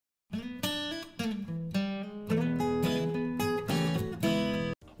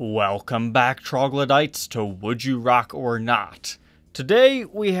Welcome back, troglodytes, to Would You Rock or Not. Today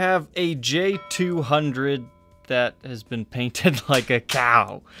we have a J-200 that has been painted like a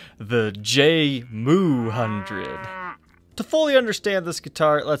cow, the J-MOO-Hundred. To fully understand this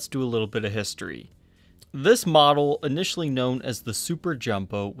guitar, let's do a little bit of history. This model, initially known as the Super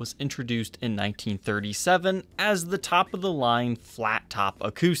Jumbo, was introduced in 1937 as the top-of-the-line flat-top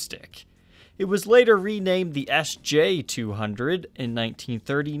acoustic. It was later renamed the SJ-200 in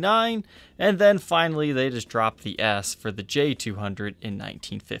 1939, and then finally they just dropped the S for the J-200 in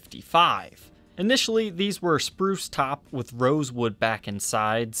 1955. Initially, these were spruce top with rosewood back and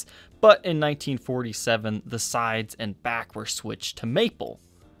sides, but in 1947 the sides and back were switched to maple.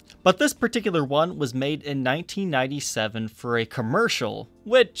 But this particular one was made in 1997 for a commercial,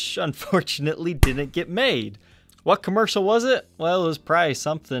 which unfortunately didn't get made. What commercial was it? Well, it was probably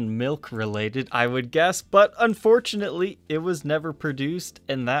something milk related, I would guess, but unfortunately it was never produced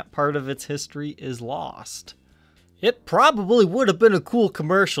and that part of its history is lost. It probably would have been a cool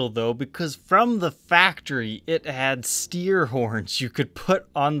commercial though, because from the factory it had steer horns you could put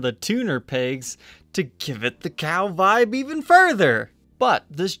on the tuner pegs to give it the cow vibe even further. But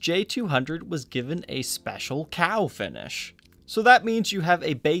this J-200 was given a special cow finish. So that means you have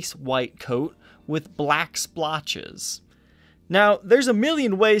a base white coat with black splotches. Now, there's a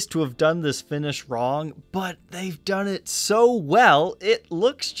million ways to have done this finish wrong, but they've done it so well, it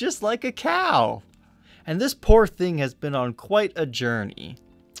looks just like a cow. And this poor thing has been on quite a journey.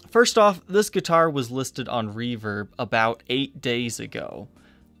 First off, this guitar was listed on Reverb about 8 days ago.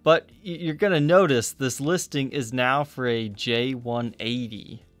 But you're gonna notice this listing is now for a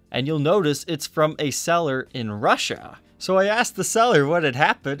J180. And you'll notice it's from a seller in Russia. So I asked the seller what had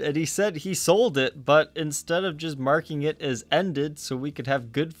happened, and he said he sold it, but instead of just marking it as ended so we could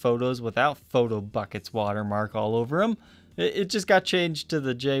have good photos without Photo Bucket's watermark all over them, it just got changed to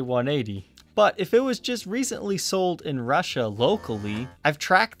the J180. But if it was just recently sold in Russia locally, I've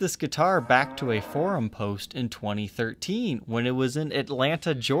tracked this guitar back to a forum post in 2013 when it was in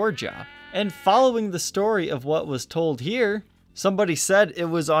Atlanta, Georgia. And following the story of what was told here, somebody said it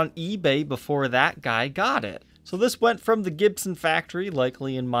was on eBay before that guy got it. So this went from the Gibson factory,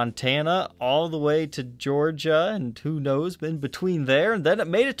 likely in Montana, all the way to Georgia, and who knows, in between there, and then it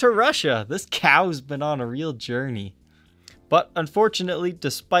made it to Russia. This cow's been on a real journey. But unfortunately,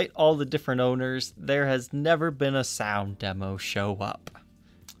 despite all the different owners, there has never been a sound demo show up.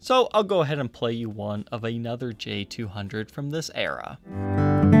 So I'll go ahead and play you one of another J-200 from this era.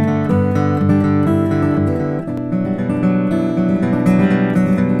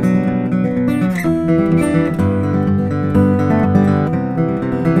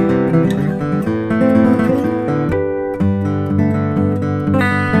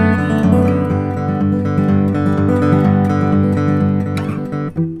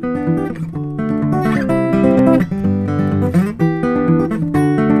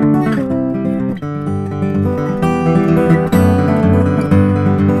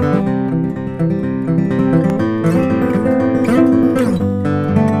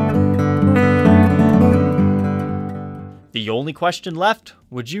 The only question left,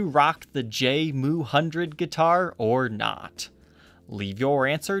 would you rock the J-MOO-Hundred guitar or not? Leave your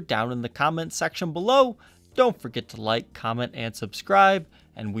answer down in the comments section below. Don't forget to like, comment, and subscribe,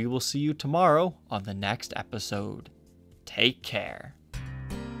 and we will see you tomorrow on the next episode. Take care.